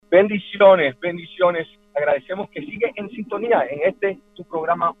Bendiciones, bendiciones. Agradecemos que sigue en sintonía en tu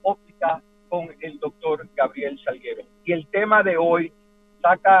programa Óptica con el doctor Gabriel Salguero. Y el tema de hoy,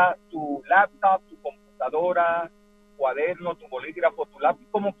 saca tu laptop, tu computadora, tu cuaderno, tu bolígrafo, tu lápiz,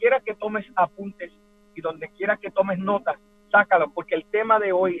 como quiera que tomes apuntes y donde quiera que tomes notas, sácalo, porque el tema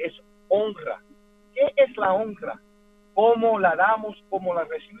de hoy es honra. ¿Qué es la honra? ¿Cómo la damos? ¿Cómo la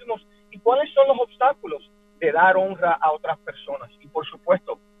recibimos? ¿Y cuáles son los obstáculos de dar honra a otras personas? Y por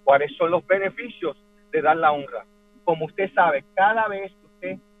supuesto, ¿cuáles son los beneficios de dar la honra? Como usted sabe, cada vez que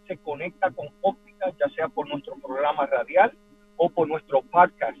usted se conecta con Óptica, ya sea por nuestro programa radial o por nuestro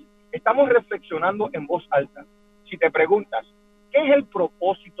podcast, estamos reflexionando en voz alta. Si te preguntas, ¿qué es el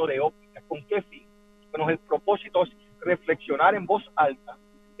propósito de Óptica? ¿Con qué fin? Bueno, el propósito es reflexionar en voz alta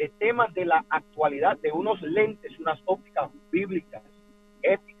de temas de la actualidad, de unos lentes, unas ópticas bíblicas,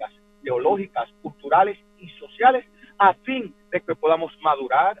 éticas, teológicas, culturales y sociales, a fin de que podamos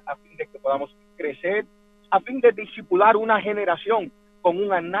madurar, a fin de que podamos crecer, a fin de discipular una generación con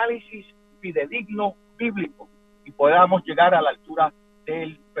un análisis fidedigno bíblico y podamos llegar a la altura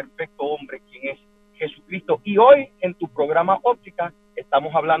del perfecto hombre, quien es Jesucristo. Y hoy en tu programa Óptica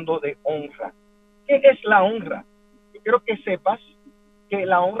estamos hablando de honra. ¿Qué es la honra? Yo quiero que sepas que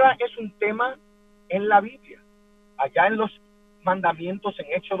la honra es un tema en la Biblia. Allá en los mandamientos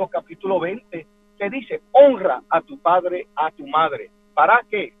en Éxodo capítulo 20, que dice, honra a tu padre, a tu madre, para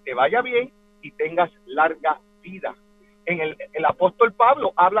que te vaya bien y tengas larga vida. El apóstol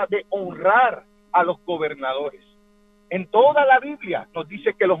Pablo habla de honrar a los gobernadores. En toda la Biblia nos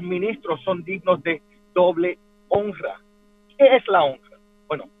dice que los ministros son dignos de doble honra. ¿Qué es la honra?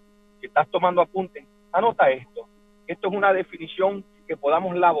 Bueno, si estás tomando apuntes, anota esto. Esto es una definición que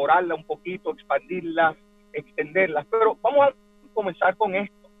podamos elaborarla un poquito, expandirla, extenderla, pero vamos a comenzar con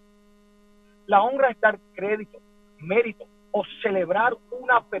esto. La honra es dar crédito, mérito o celebrar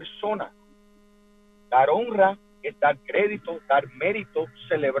una persona. Dar honra es dar crédito, dar mérito,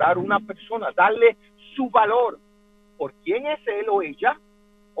 celebrar una persona, darle su valor por quién es él o ella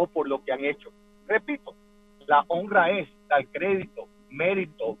o por lo que han hecho. Repito, la honra es dar crédito,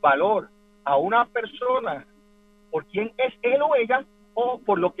 mérito, valor a una persona por quién es él o ella o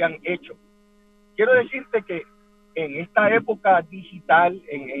por lo que han hecho. Quiero decirte que en esta época digital,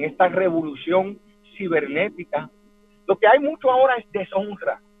 en esta revolución cibernética, lo que hay mucho ahora es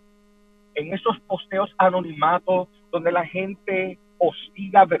deshonra. En esos posteos anonimatos donde la gente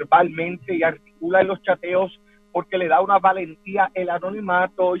hostiga verbalmente y articula en los chateos porque le da una valentía el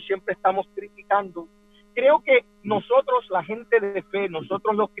anonimato y siempre estamos criticando. Creo que nosotros, la gente de fe,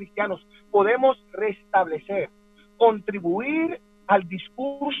 nosotros los cristianos, podemos restablecer, contribuir al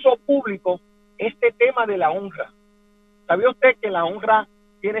discurso público este tema de la honra. ¿Sabía usted que la honra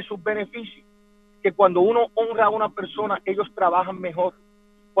tiene sus beneficios? Que cuando uno honra a una persona, ellos trabajan mejor.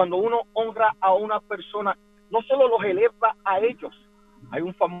 Cuando uno honra a una persona, no solo los eleva a ellos. Hay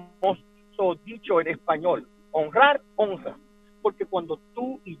un famoso dicho en español, honrar, honra. Porque cuando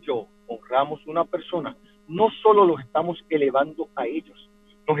tú y yo honramos a una persona, no solo los estamos elevando a ellos,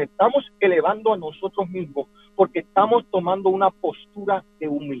 nos estamos elevando a nosotros mismos porque estamos tomando una postura de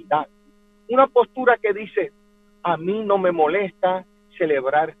humildad. Una postura que dice, a mí no me molesta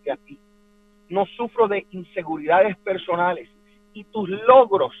celebrarte a ti. No sufro de inseguridades personales y tus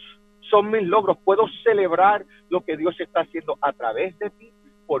logros son mis logros. Puedo celebrar lo que Dios está haciendo a través de ti,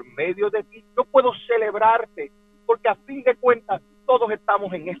 por medio de ti. Yo puedo celebrarte porque a fin de cuentas todos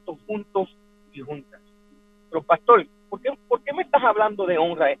estamos en esto juntos y juntas. Pero pastor, ¿por qué me estás hablando de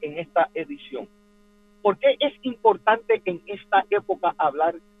honra en esta edición? ¿Por qué es importante en esta época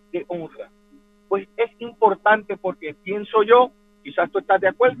hablar de honra? Pues es importante porque pienso yo, quizás tú estás de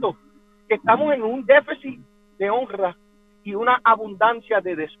acuerdo, que estamos en un déficit de honra y una abundancia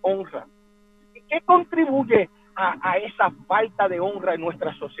de deshonra. ¿Y qué contribuye a esa falta de honra en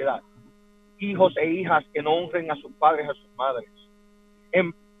nuestra sociedad? Hijos e hijas que no honren a sus padres, a sus madres.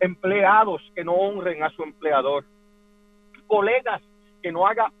 Empleados que no honren a su empleador. Colegas que no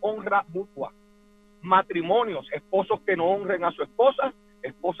hagan honra mutua. Matrimonios, esposos que no honren a su esposa,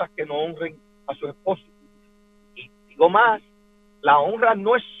 esposas que no honren a su esposo. Y digo más, la honra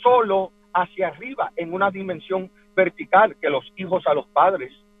no es solo hacia arriba, en una dimensión vertical, que los hijos a los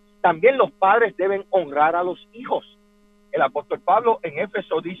padres. También los padres deben honrar a los hijos. El apóstol Pablo en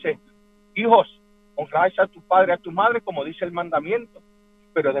Éfeso dice, hijos, honráis a tu padre, a tu madre, como dice el mandamiento.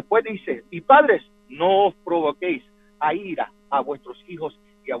 Pero después dice, y padres, no os provoquéis a ira a vuestros hijos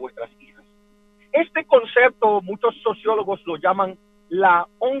y a vuestras hijas. Este concepto muchos sociólogos lo llaman la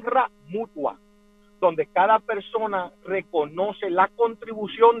honra mutua, donde cada persona reconoce la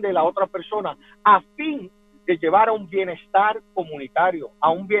contribución de la otra persona a fin de llevar a un bienestar comunitario, a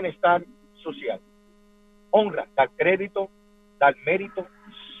un bienestar social. Honra, dar crédito, dar mérito,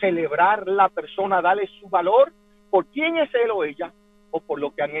 celebrar la persona, darle su valor por quién es él o ella o por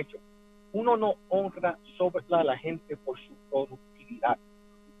lo que han hecho. Uno no honra sobre a la gente por su productividad.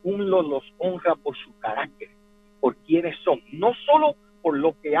 Uno los honra por su carácter, por quiénes son, no solo por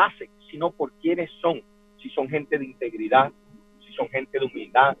lo que hacen, sino por quiénes son. Si son gente de integridad, si son gente de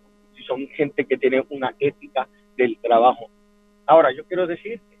humildad, si son gente que tiene una ética del trabajo. Ahora, yo quiero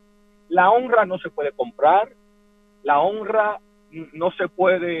decirte, la honra no se puede comprar, la honra no se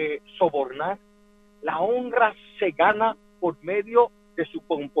puede sobornar, la honra se gana por medio de su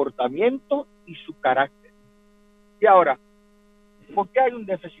comportamiento y su carácter. Y ahora, ¿por qué hay un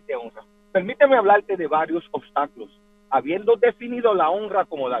déficit de honra? Permíteme hablarte de varios obstáculos. Habiendo definido la honra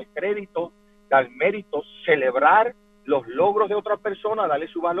como dar crédito, dar mérito, celebrar los logros de otra persona, darle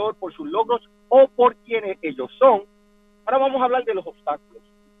su valor por sus logros o por quienes ellos son, ahora vamos a hablar de los obstáculos.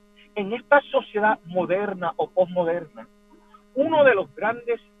 En esta sociedad moderna o posmoderna, uno de los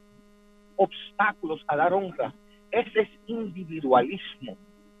grandes obstáculos a dar honra es el individualismo.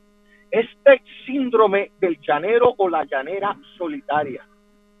 Este síndrome del llanero o la llanera solitaria.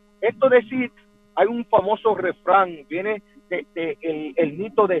 Esto es decir, hay un famoso refrán, viene de el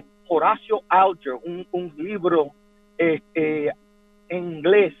mito de Horacio Alger, un libro en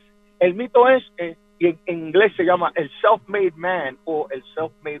inglés. El mito es, y en inglés se llama el self-made man o el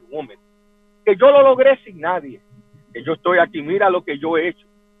self-made woman. Que yo lo logré sin nadie, que yo estoy aquí, mira lo que yo he hecho.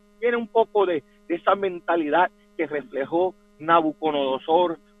 Tiene un poco de esa mentalidad que reflejó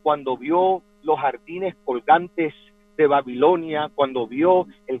Nabucodonosor cuando vio los jardines colgantes de Babilonia, cuando vio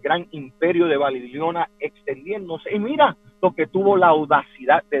el gran imperio de Babilonia extendiéndose. Y mira lo que tuvo la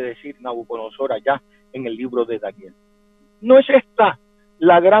audacidad de decir Nabucodonosor allá en el libro de Daniel. ¿No es esta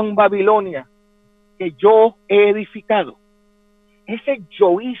la gran Babilonia que yo he edificado? Ese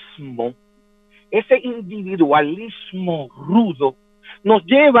yoísmo, ese individualismo rudo nos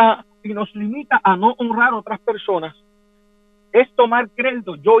lleva y nos limita a no honrar a otras personas. Es tomar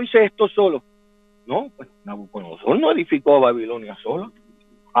crédito, yo hice esto solo. No, pues Nabucodonosor no edificó Babilonia solo.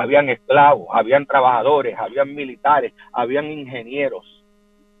 Habían esclavos, habían trabajadores, habían militares, habían ingenieros.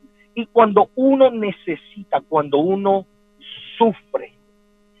 Y cuando uno necesita, cuando uno sufre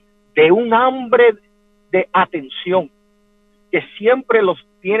de un hambre de atención, que siempre los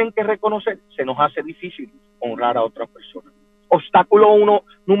tienen que reconocer, se nos hace difícil honrar a otras personas. Obstáculo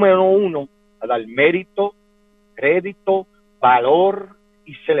número uno, a dar mérito, crédito, valor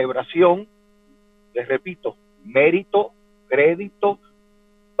y celebración. Les repito, mérito, crédito,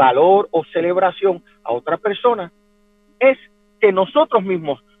 valor o celebración a otra persona, es que nosotros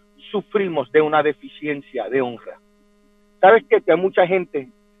mismos sufrimos de una deficiencia de honra. ¿Sabes qué? Que hay mucha gente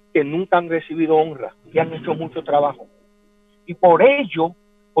que nunca han recibido honra y han hecho mucho trabajo. Y por ello,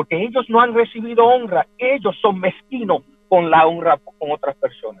 porque ellos no han recibido honra, ellos son mezquinos con la honra con otras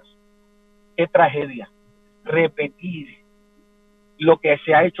personas. Qué tragedia repetir lo que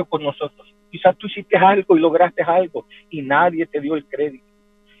se ha hecho con nosotros. Quizás tú hiciste algo y lograste algo y nadie te dio el crédito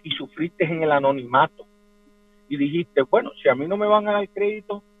y sufriste en el anonimato y dijiste, bueno, si a mí no me van a dar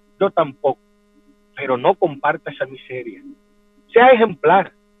crédito, yo tampoco, pero no comparta esa miseria. Sea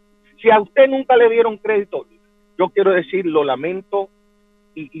ejemplar. Si a usted nunca le dieron crédito, yo quiero decir, lo lamento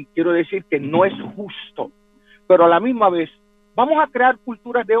y quiero decir que no es justo, pero a la misma vez vamos a crear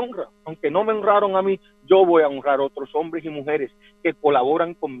culturas de honra. Aunque no me honraron a mí, yo voy a honrar a otros hombres y mujeres que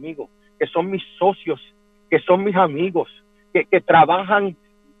colaboran conmigo, que son mis socios, que son mis amigos, que trabajan,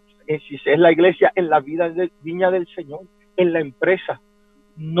 si es la iglesia, en la viña del Señor, en la empresa.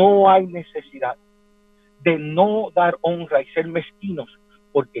 No hay necesidad de no dar honra y ser mezquinos,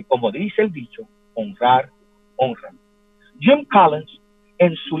 porque como dice el dicho, honrar, honra. Jim Collins,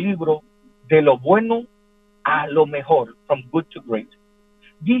 en su libro De lo bueno a lo mejor, From Good to Great,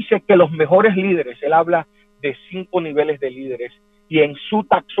 dice que los mejores líderes, él habla de 5 niveles de líderes, y en su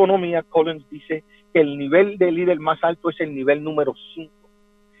taxonomía Collins dice que el nivel de líder más alto es el nivel número 5.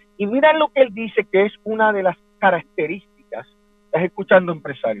 Y mira lo que él dice que es una de las características. Estás escuchando,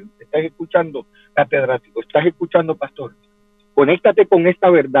 empresario, estás escuchando, catedrático, estás escuchando, pastor. Conéctate con esta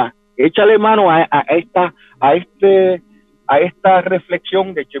verdad. Échale mano a esta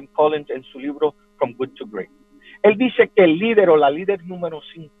reflexión de Jim Collins en su libro From Good to Great. Él dice que el líder o la líder número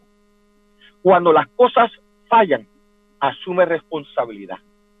 5, cuando las cosas fallan, asume responsabilidad.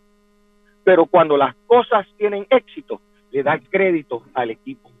 Pero cuando las cosas tienen éxito, le da crédito al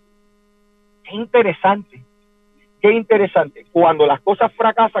equipo. Qué interesante. Qué interesante. Cuando las cosas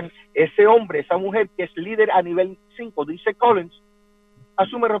fracasan, ese hombre, esa mujer que es líder a nivel 5, dice Collins,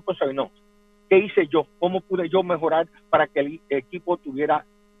 asume responsabilidad. No, ¿Qué hice yo? ¿Cómo pude yo mejorar para que el equipo tuviera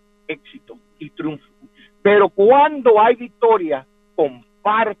éxito y triunfo? Pero cuando hay victoria,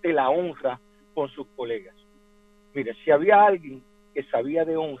 comparte la honra con sus colegas. Mire, si había alguien que sabía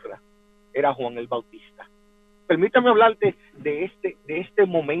de honra, era Juan el Bautista. Permítame hablarte de este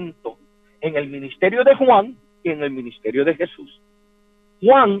momento en el ministerio de Juan y en el ministerio de Jesús.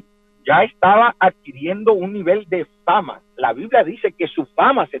 Juan ya estaba adquiriendo un nivel de fama. La Biblia dice que su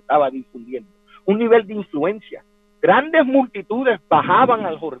fama se estaba difundiendo, un nivel de influencia. Grandes multitudes bajaban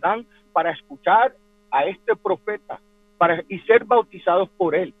al Jordán para escuchar a este profeta y ser bautizados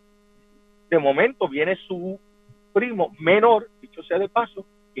por él. De momento viene su primo menor, dicho sea de paso,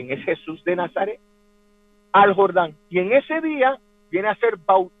 quien es Jesús de Nazaret, al Jordán. Y en ese día viene a ser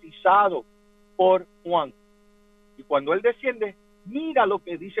bautizado por Juan. Y cuando él desciende, mira lo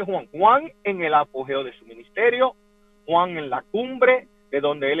que dice Juan. Juan en el apogeo de su ministerio, Juan en la cumbre de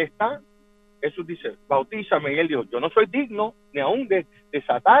donde él está. Jesús dice, bautízame. Y él dijo, yo no soy digno ni aún de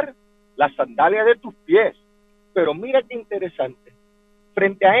desatar las sandalias de tus pies. Pero mira qué interesante.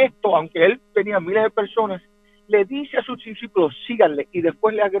 Frente a esto, aunque él tenía miles de personas, le dice a sus discípulos, síganle, y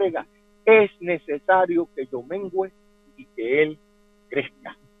después le agrega, es necesario que yo mengüe y que él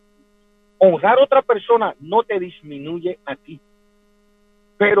crezca. Honrar a otra persona no te disminuye a ti.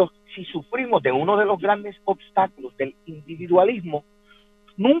 Pero si sufrimos de uno de los grandes obstáculos del individualismo,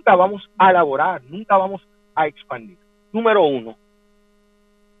 nunca vamos a elaborar, nunca vamos a expandir. Número 1,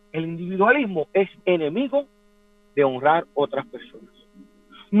 el individualismo es enemigo de honrar otras personas.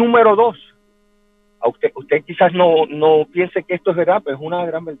 Número 2, usted quizás no piense que esto es verdad, pero es una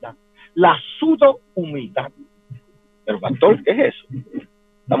gran verdad. La pseudo humildad. Pero pastor, ¿qué es eso?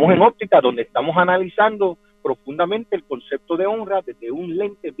 Estamos en óptica donde estamos analizando profundamente el concepto de honra desde un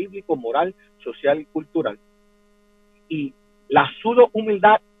lente bíblico, moral, social y cultural. Y la pseudo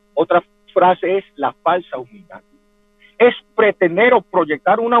humildad, otra frase es la falsa humildad. Es pretender o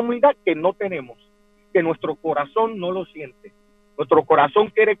proyectar una humildad que no tenemos, que nuestro corazón no lo siente. Nuestro corazón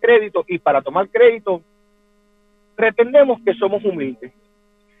quiere crédito y para tomar crédito pretendemos que somos humildes.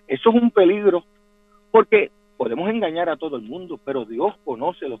 Eso es un peligro porque podemos engañar a todo el mundo, pero Dios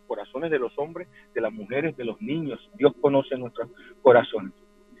conoce los corazones de los hombres, de las mujeres, de los niños. Dios conoce nuestros corazones.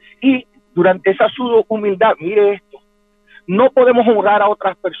 Y durante esa pseudo humildad, mire esto, no podemos honrar a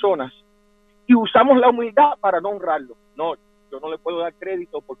otras personas y usamos la humildad para no honrarlo. No, yo no le puedo dar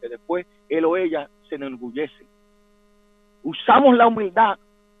crédito porque después él o ella se enorgullece. Usamos la humildad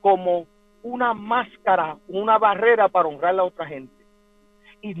como una máscara, una barrera para honrar a la otra gente.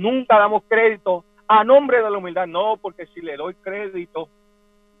 Y nunca damos crédito a nombre de la humildad. No, porque si le doy crédito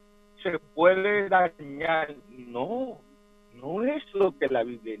se puede dañar. No es lo que la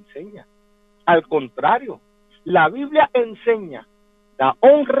Biblia enseña. Al contrario, la Biblia enseña la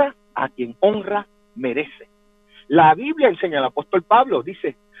honra a quien honra merece. La Biblia enseña, el apóstol Pablo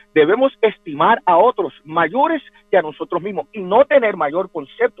dice, debemos estimar a otros mayores que a nosotros mismos y no tener mayor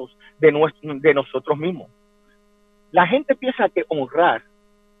conceptos de nosotros mismos. La gente piensa que honrar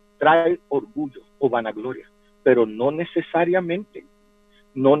trae orgullo o vanagloria, pero no necesariamente.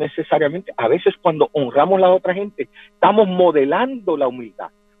 A veces cuando honramos a la otra gente, estamos modelando la humildad,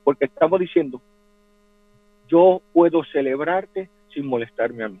 porque estamos diciendo, yo puedo celebrarte sin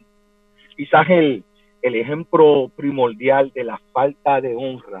molestarme a mí. Quizás el ejemplo primordial de la falta de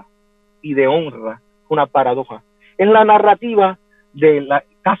honra y de honra, una paradoja, es la narrativa de la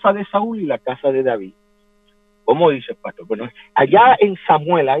casa de Saúl y la casa de David. ¿Cómo dice el pastor? Bueno, allá en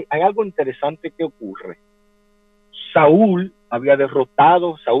Samuel hay algo interesante que ocurre. Saúl había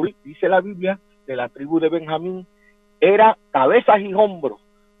derrotado, Saúl, dice la Biblia, de la tribu de Benjamín, era cabezas y hombros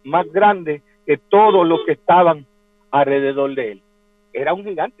más grande que todos los que estaban alrededor de él. Era un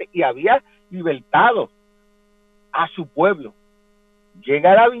gigante y había libertado a su pueblo.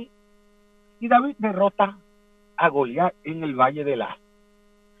 Llega David y David derrota a Goliat en el valle de La.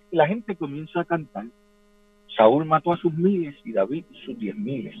 Y la gente comienza a cantar. Saúl mató a sus miles y David sus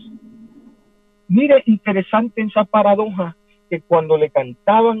 10,000. Mire, interesante esa paradoja, que cuando le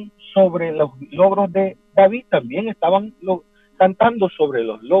cantaban sobre los logros de David, también estaban cantando sobre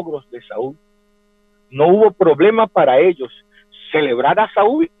los logros de Saúl. No hubo problema para ellos celebrar a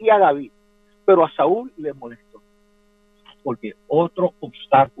Saúl y a David, pero a Saúl le molestó, porque otro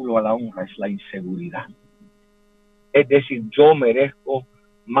obstáculo a la honra es la inseguridad. Es decir, yo merezco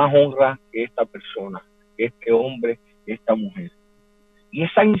más honra que esta persona, que este hombre, que esta mujer. Y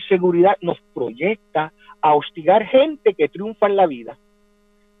esa inseguridad nos proyecta a hostigar gente que triunfa en la vida.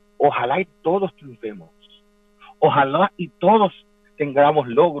 Ojalá y todos triunfemos. Ojalá y todos tengamos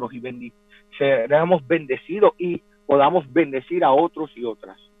logros y seamos bendecidos y podamos bendecir a otros y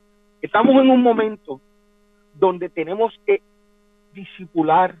otras. Estamos en un momento donde tenemos que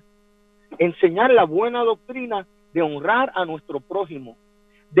discipular, enseñar la buena doctrina de honrar a nuestro prójimo,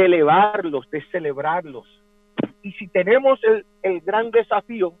 de elevarlos, de celebrarlos. Y si tenemos el gran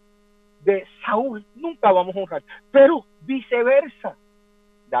desafío de Saúl, nunca vamos a honrar, pero viceversa.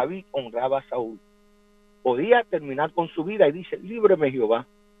 David honraba a Saúl. Podía terminar con su vida y dice, líbreme Jehová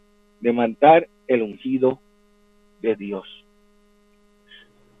de matar el ungido de Dios.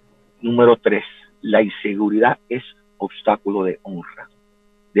 Número 3, la inseguridad es obstáculo de honra,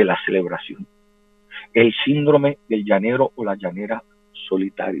 de la celebración. El síndrome del llanero o la llanera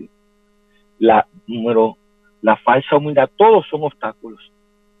solitario. La falsa humildad, todos son obstáculos.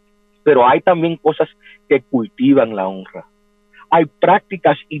 Pero hay también cosas que cultivan la honra. Hay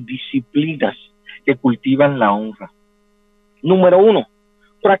prácticas y disciplinas que cultivan la honra. Número 1,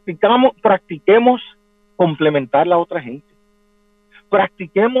 practiquemos complementar a la otra gente.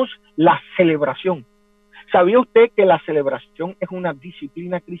 Practiquemos la celebración. ¿Sabía usted que la celebración es una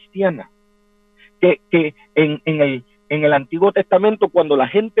disciplina cristiana? Que en el Antiguo Testamento, cuando la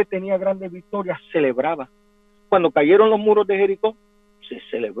gente tenía grandes victorias, celebraba. Cuando cayeron los muros de Jericó, se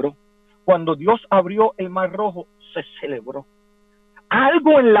celebró. Cuando Dios abrió el Mar Rojo, se celebró.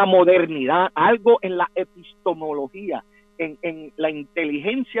 Algo en la modernidad, algo en la epistemología, en la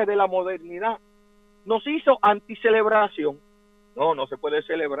inteligencia de la modernidad, nos hizo anticelebración. No se puede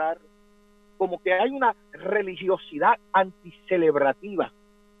celebrar. Como que hay una religiosidad anticelebrativa.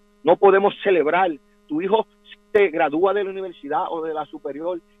 No podemos celebrar. Tu hijo se gradúa de la universidad o de la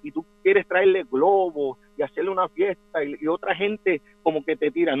superior y tú quieres traerle globos y hacerle una fiesta y otra gente como que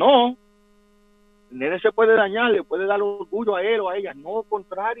te tira. No, el nene se puede dañar, le puede dar orgullo a él o a ella. No, al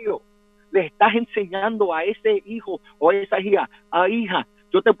contrario, le estás enseñando a ese hijo o a esa hija,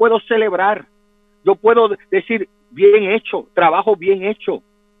 yo te puedo celebrar, yo puedo decir bien hecho, trabajo bien hecho.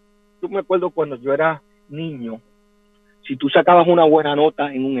 Yo me acuerdo cuando yo era niño, si tú sacabas una buena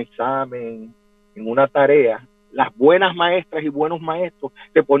nota en un examen, en una tarea, las buenas maestras y buenos maestros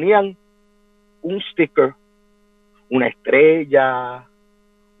te ponían un sticker, una estrella,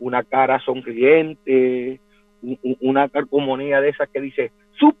 una cara sonriente, una calcomanía de esas que dice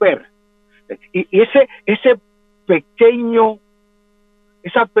súper. Y ese pequeño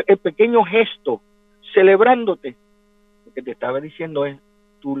gesto celebrándote, lo que te estaba diciendo es,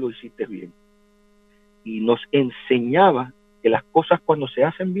 tú lo hiciste bien. Y nos enseñaba que las cosas cuando se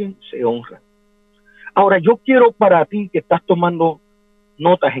hacen bien, se honran. Ahora, yo quiero para ti que estás tomando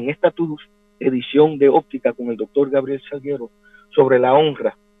notas en esta tu edición de Óptica con el doctor Gabriel Salguero sobre la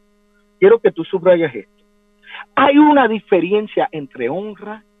honra, quiero que tú subrayes esto. Hay una diferencia entre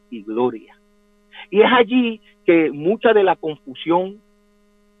honra y gloria. Y es allí que mucha de la confusión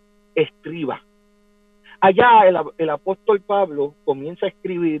estriba. Allá el apóstol Pablo comienza a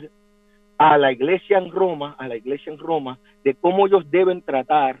escribir a la iglesia en Roma, de cómo ellos deben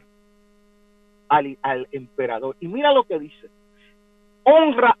tratar al emperador. Y mira lo que dice: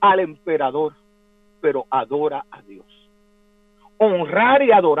 honra al emperador, pero adora a Dios. Honrar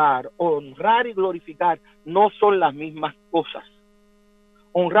y adorar, honrar y glorificar no son las mismas cosas.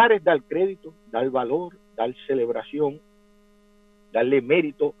 Honrar es dar crédito, dar valor, dar celebración, darle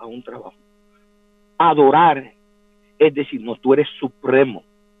mérito a un trabajo. Adorar es decir, no, tú eres supremo.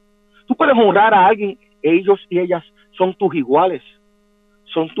 Tú puedes honrar a alguien, ellos y ellas son tus iguales,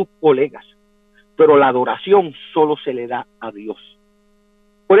 son tus colegas, pero la adoración solo se le da a Dios.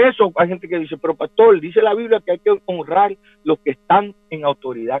 Por eso hay gente que dice, pero pastor, dice la Biblia que hay que honrar los que están en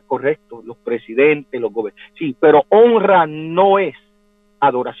autoridad, correcto, los presidentes, los gobernantes. Sí, pero honra no es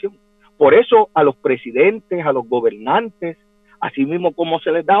adoración. Por eso a los presidentes, a los gobernantes, así mismo como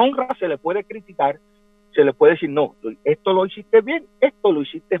se les da honra, se les puede criticar, se les puede decir, no, esto lo hiciste bien, esto lo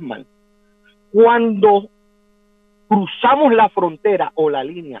hiciste mal. Cuando cruzamos la frontera o la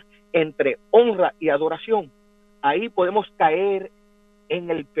línea entre honra y adoración, ahí podemos caer en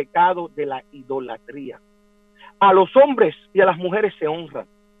el pecado de la idolatría. A los hombres y a las mujeres se honran,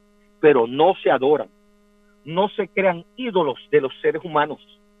 pero no se adoran. No se crean ídolos de los seres humanos.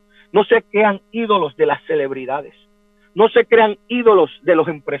 No se crean ídolos de las celebridades. No se crean ídolos de los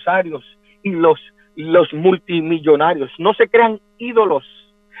empresarios y los multimillonarios. No se crean ídolos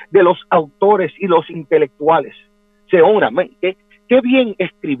de los autores y los intelectuales. Se honran. Qué bien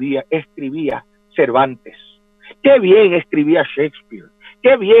escribía Cervantes. Qué bien escribía Shakespeare.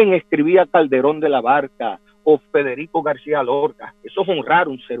 Qué bien escribía Calderón de la Barca o Federico García Lorca. Eso es honrar a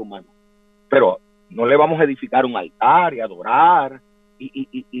un ser humano. Pero no le vamos a edificar un altar y adorar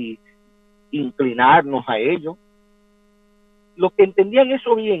y inclinarnos a ello. Los que entendían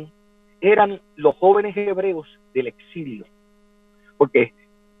eso bien eran los jóvenes hebreos del exilio. Porque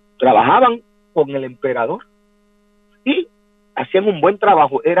trabajaban con el emperador y hacían un buen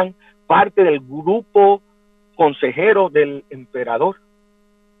trabajo, eran parte del grupo consejero del emperador.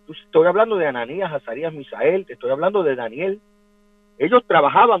 Estoy hablando de Ananías, Azarías, Misael, te estoy hablando de Daniel. Ellos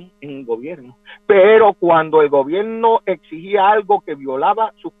trabajaban en el gobierno, pero cuando el gobierno exigía algo que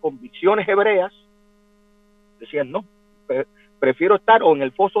violaba sus convicciones hebreas, decían no, prefiero estar o en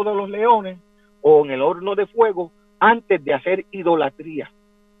el foso de los leones o en el horno de fuego antes de hacer idolatría.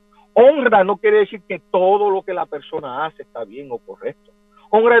 Honra no quiere decir que todo lo que la persona hace está bien o correcto.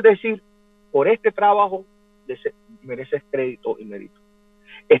 Honra es decir, por este trabajo mereces crédito y mérito.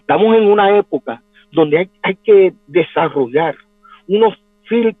 Estamos en una época donde hay que desarrollar unos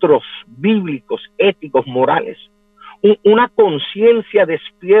filtros bíblicos, éticos, morales, una conciencia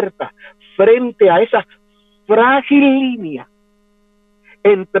despierta frente a esa frágil línea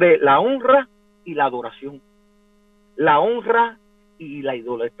entre la honra y la adoración, la honra y la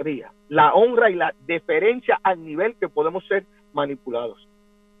idolatría, la honra y la deferencia al nivel que podemos ser manipulados.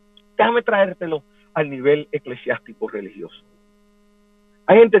 Déjame traértelo al nivel eclesiástico religioso.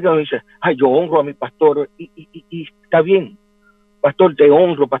 Hay gente que me dice, ay, yo honro a mi pastor y está bien, pastor, te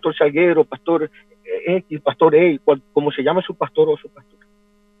honro, pastor Salguero, pastor X, pastor E, como se llame su pastor o su pastora.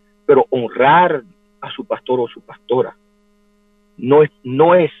 Pero honrar a su pastor o su pastora no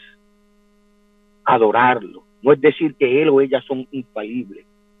es adorarlo, no es decir que él o ella son infalibles,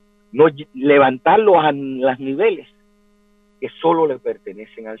 no es levantarlo a los niveles que solo le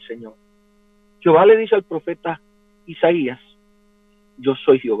pertenecen al Señor. Jehová le dice al profeta Isaías, yo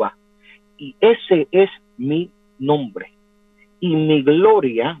soy Jehová, y ese es mi nombre, y mi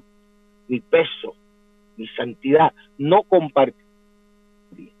gloria, mi peso, mi santidad, no compartiré.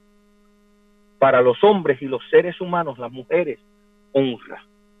 Para los hombres y los seres humanos, las mujeres, honra,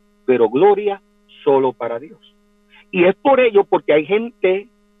 pero gloria solo para Dios. Y es por ello, porque hay gente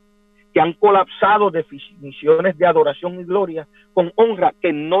que han colapsado definiciones de adoración y gloria con honra,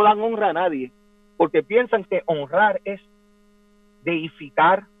 que no dan honra a nadie, porque piensan que honrar es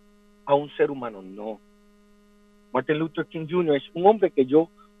deificar a un ser humano. No. Martin Luther King Jr. es un hombre que yo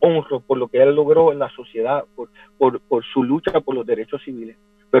honro por lo que él logró en la sociedad, por su lucha por los derechos civiles.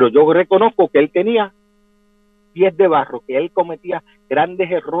 Pero yo reconozco que él tenía pies de barro, que él cometía grandes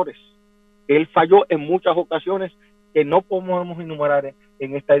errores, que él falló en muchas ocasiones que no podemos enumerar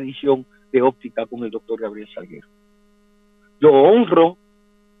en esta edición de Óptica con el doctor Gabriel Salguero. Yo honro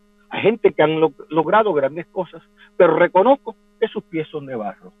a gente que han logrado grandes cosas, pero reconozco que sus pies son de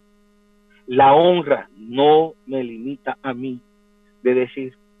barro. La honra no me limita a mí de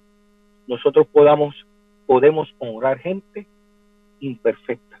decir, nosotros podemos honrar gente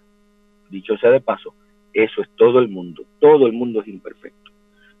imperfecta. Dicho sea de paso, eso es todo el mundo es imperfecto.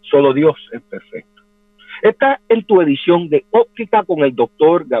 Solo Dios es perfecto. Está en tu edición de Óptica con el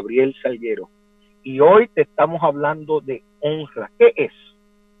doctor Gabriel Salguero. Y hoy te estamos hablando de honra. ¿Qué es?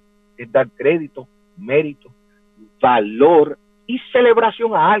 Es dar crédito, mérito, valor y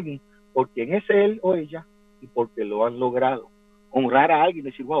celebración a alguien por quien es él o ella y porque lo han logrado. Honrar a alguien y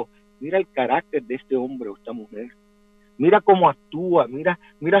decir, wow, mira el carácter de este hombre o esta mujer. Mira cómo actúa, mira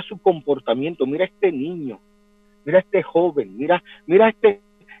su comportamiento, mira este niño, mira este joven, mira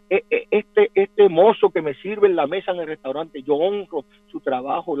este mozo que me sirve en la mesa en el restaurante. Yo honro su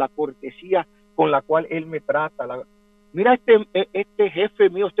trabajo, la cortesía con la cual él me trata. Mira este jefe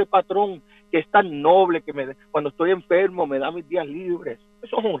mío, este patrón que es tan noble, que cuando estoy enfermo me da mis días libres.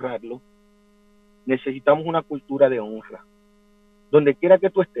 Eso es honrarlo. Necesitamos una cultura de honra. Donde quiera que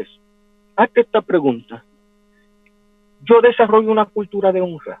tú estés, hazte esta pregunta. ¿Yo desarrollo una cultura de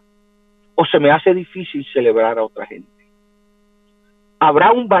honra o se me hace difícil celebrar a otra gente?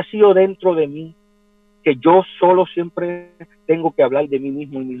 ¿Habrá un vacío dentro de mí que yo solo siempre tengo que hablar de mí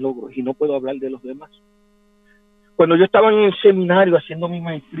mismo y mis logros y no puedo hablar de los demás? Cuando yo estaba en el seminario haciendo mi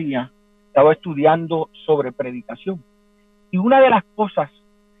maestría, estaba estudiando sobre predicación. Y una de las cosas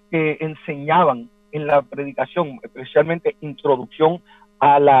que enseñaban en la predicación, especialmente introducción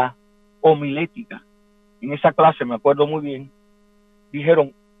a la homilética, en esa clase, me acuerdo muy bien,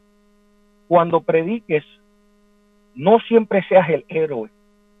 dijeron, cuando prediques, no siempre seas el héroe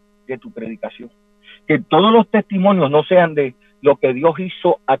de tu predicación. Que todos los testimonios no sean de lo que Dios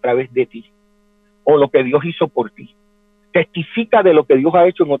hizo a través de ti o lo que Dios hizo por ti. Testifica de lo que Dios ha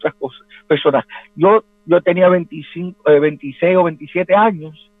hecho en otras personas. Yo tenía 26 o 27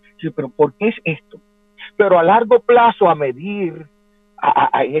 años, pero ¿por qué es esto? Pero a largo plazo, a medir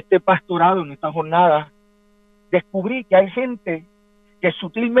en este pastorado, en esta jornada, descubrí que hay gente que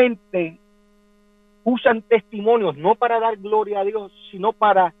sutilmente usan testimonios no para dar gloria a Dios, sino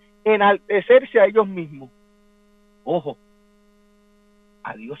para enaltecerse a ellos mismos. Ojo,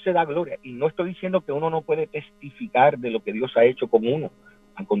 a Dios se da gloria. Y no estoy diciendo que uno no puede testificar de lo que Dios ha hecho con uno.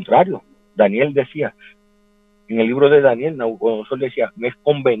 Al contrario, Daniel decía, en el libro de Daniel, Nabucodonosor decía, me es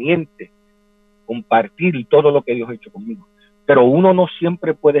conveniente compartir todo lo que Dios ha hecho conmigo. Pero uno no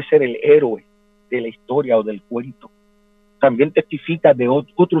siempre puede ser el héroe de la historia o del cuento. También testifica de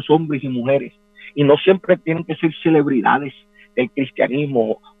otros hombres y mujeres. Y no siempre tienen que ser celebridades del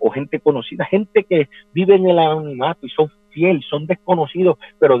cristianismo o gente conocida, gente que vive en el anonimato y son fieles, son desconocidos,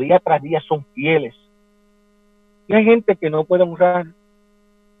 pero día tras día son fieles. Y hay gente que no puede honrar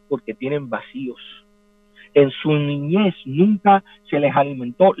porque tienen vacíos. En su niñez nunca se les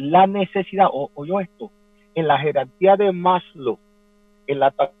alimentó la necesidad, oyó esto, en la jerarquía de Maslow, en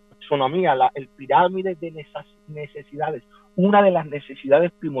la taxonomía, el pirámide de necesidades, una de las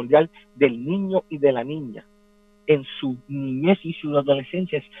necesidades primordiales del niño y de la niña en su niñez y su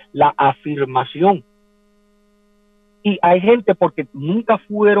adolescencia es la afirmación. Y hay gente porque nunca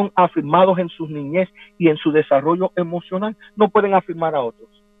fueron afirmados en su niñez y en su desarrollo emocional, no pueden afirmar a otros.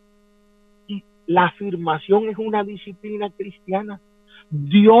 Y la afirmación es una disciplina cristiana.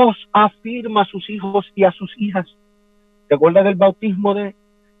 Dios afirma a sus hijos y a sus hijas. ¿Te acuerdas del bautismo de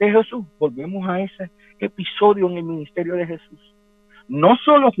Jesús? Volvemos a ese episodio en el ministerio de Jesús. No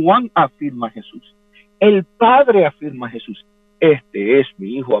solo Juan afirma a Jesús, el Padre afirma a Jesús. Este es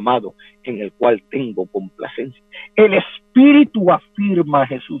mi Hijo amado, en el cual tengo complacencia. El Espíritu afirma a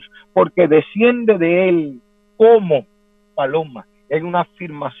Jesús, porque desciende de él como paloma. Hay una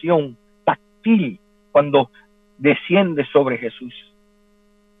afirmación táctil cuando desciende sobre Jesús.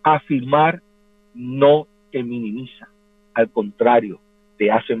 Afirmar no te minimiza, al contrario, te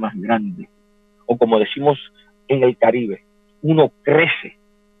hace más grande. O como decimos en el Caribe, uno crece.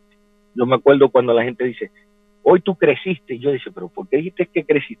 Yo me acuerdo cuando la gente dice, hoy tú creciste. Y yo dice, pero ¿por qué dijiste que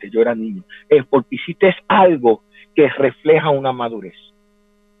creciste? Yo era niño. Es porque hiciste algo que refleja una madurez.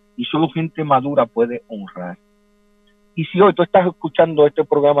 Y solo gente madura puede honrar. Y si hoy tú estás escuchando este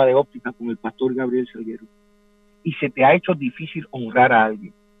programa de óptica con el pastor Gabriel Salguero y se te ha hecho difícil honrar a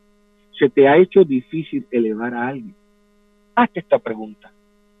alguien, se te ha hecho difícil elevar a alguien, hazte esta pregunta.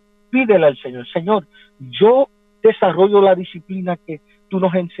 Pídele al Señor, Señor, yo desarrollo la disciplina que tú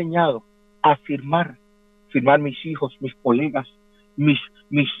nos has enseñado a afirmar mis hijos, mis colegas, mis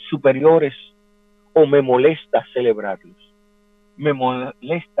superiores, o me molesta celebrarlos, me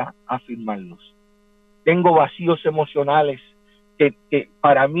molesta afirmarlos. Tengo vacíos emocionales que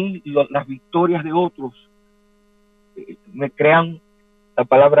para mí las victorias de otros me crean, la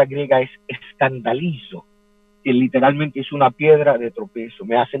palabra griega es escandalizo, que literalmente es una piedra de tropiezo,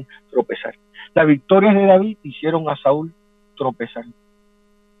 me hacen tropezar. Las victorias de David hicieron a Saúl tropezar.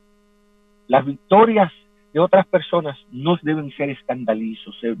 Las victorias de otras personas no deben ser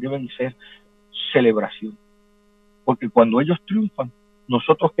escandalizos, deben ser celebración. Porque cuando ellos triunfan,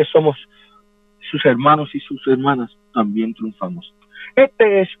 nosotros que somos sus hermanos y sus hermanas también triunfamos.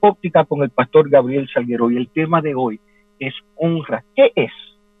 Este es Óptica con el pastor Gabriel Salguero y el tema de hoy es honra. ¿Qué es?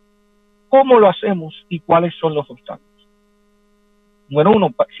 ¿Cómo lo hacemos y cuáles son los obstáculos? Número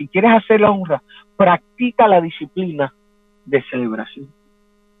uno, si quieres hacer la honra, practica la disciplina de celebración.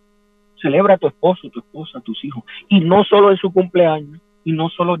 Celebra a tu esposo, tu esposa, a tus hijos. Y no solo en su cumpleaños, y no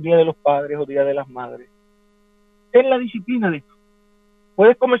solo el Día de los Padres o Día de las Madres. Ten la disciplina de esto.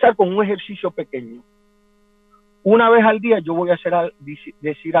 Puedes comenzar con un ejercicio pequeño. Una vez al día yo voy a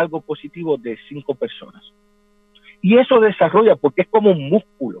decir algo positivo de 5 personas. Y eso desarrolla porque es como un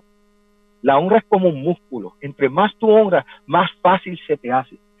músculo. La honra es como un músculo. Entre más tú honras, más fácil se te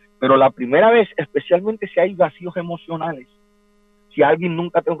hace. Pero la primera vez, especialmente si hay vacíos emocionales, si alguien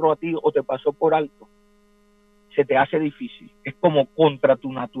nunca te honró a ti o te pasó por alto, se te hace difícil. Es como contra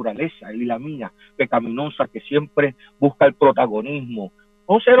tu naturaleza y la mía, pecaminosa, que siempre busca el protagonismo.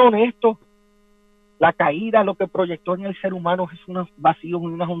 No ser honesto. La caída lo que proyectó en el ser humano es unos vacíos y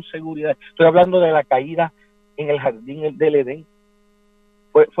unas inseguridades. Estoy hablando de la caída en el jardín del Edén.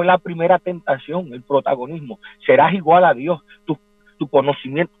 Fue la primera tentación, el protagonismo. Serás igual a Dios. Tu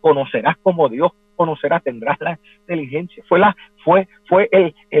conocimiento, conocerás como Dios conocerás, tendrás la inteligencia. Fue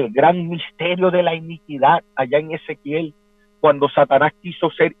el gran misterio de la iniquidad allá en Ezequiel, cuando Satanás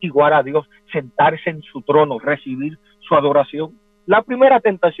quiso ser igual a Dios, sentarse en su trono, recibir su adoración. La primera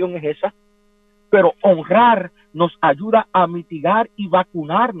tentación es esa. Pero honrar nos ayuda a mitigar y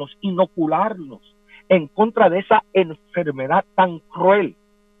vacunarnos, inocularnos en contra de esa enfermedad tan cruel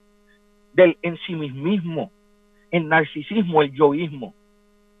del ensimismismo, el narcisismo, el yoísmo.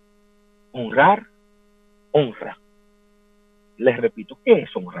 Honrar, honra. Les repito, ¿qué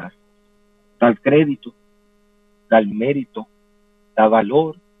es honrar? Dar crédito, dar mérito, dar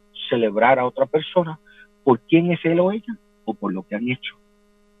valor, celebrar a otra persona por quién es él o ella o por lo que han hecho.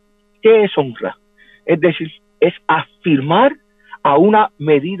 ¿Qué es honra? Es decir, es afirmar a una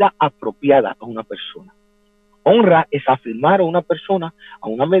medida apropiada a una persona. Honra es afirmar a una persona a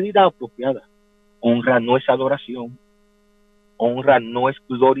una medida apropiada. Honra no es adoración. Honra no es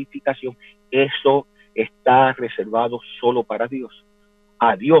glorificación. Eso está reservado solo para Dios.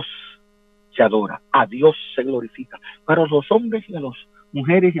 A Dios se adora, a Dios se glorifica. Para los hombres y a las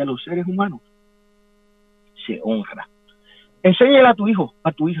mujeres y a los seres humanos se honra. Enséñale a tu hijo,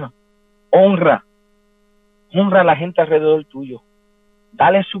 a tu hija. Honra a la gente alrededor tuyo.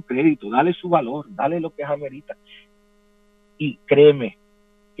 Dale su crédito, dale su valor, dale lo que amerita. Y créeme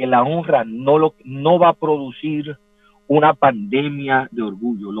que la honra no va a producir una pandemia de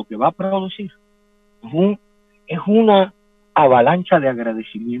orgullo. Lo que va a producir es una avalancha de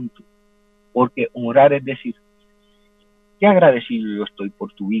agradecimiento. Porque honrar es decir, qué agradecido yo estoy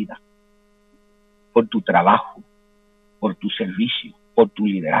por tu vida, por tu trabajo, por tu servicio, por tu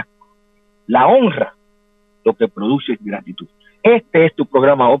liderazgo. La honra lo que produce es gratitud. Este es tu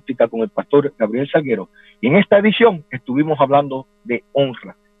programa Óptica con el pastor Gabriel Salguero. Y en esta edición estuvimos hablando de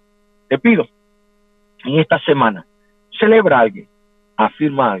honra. Te pido, en esta semana, celebra a alguien,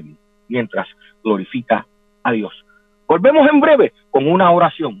 afirma a alguien, mientras glorifica a Dios. Volvemos en breve con una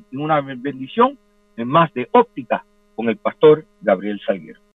oración y una bendición en más de Óptica con el pastor Gabriel Salguero.